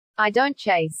I don't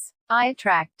chase. I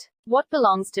attract. What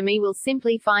belongs to me will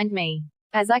simply find me.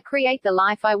 As I create the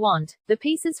life I want, the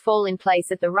pieces fall in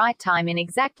place at the right time in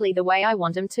exactly the way I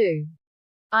want them to.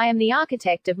 I am the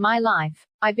architect of my life.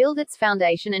 I build its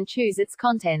foundation and choose its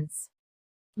contents.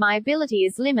 My ability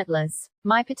is limitless.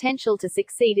 My potential to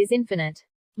succeed is infinite.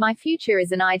 My future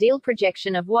is an ideal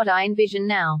projection of what I envision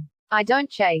now. I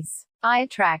don't chase. I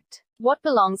attract. What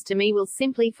belongs to me will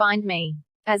simply find me.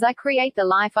 As I create the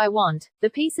life I want, the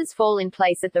pieces fall in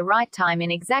place at the right time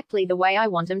in exactly the way I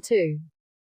want them to.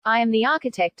 I am the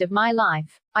architect of my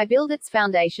life. I build its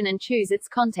foundation and choose its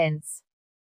contents.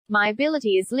 My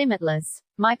ability is limitless.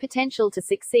 My potential to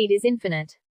succeed is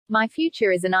infinite. My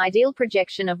future is an ideal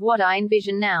projection of what I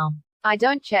envision now. I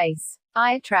don't chase.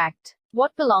 I attract.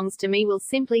 What belongs to me will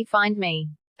simply find me.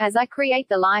 As I create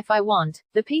the life I want,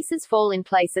 the pieces fall in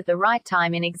place at the right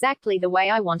time in exactly the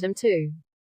way I want them to.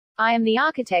 I am the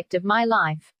architect of my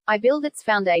life. I build its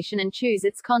foundation and choose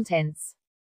its contents.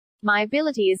 My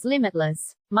ability is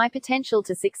limitless. My potential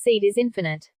to succeed is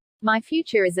infinite. My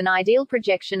future is an ideal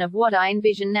projection of what I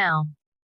envision now.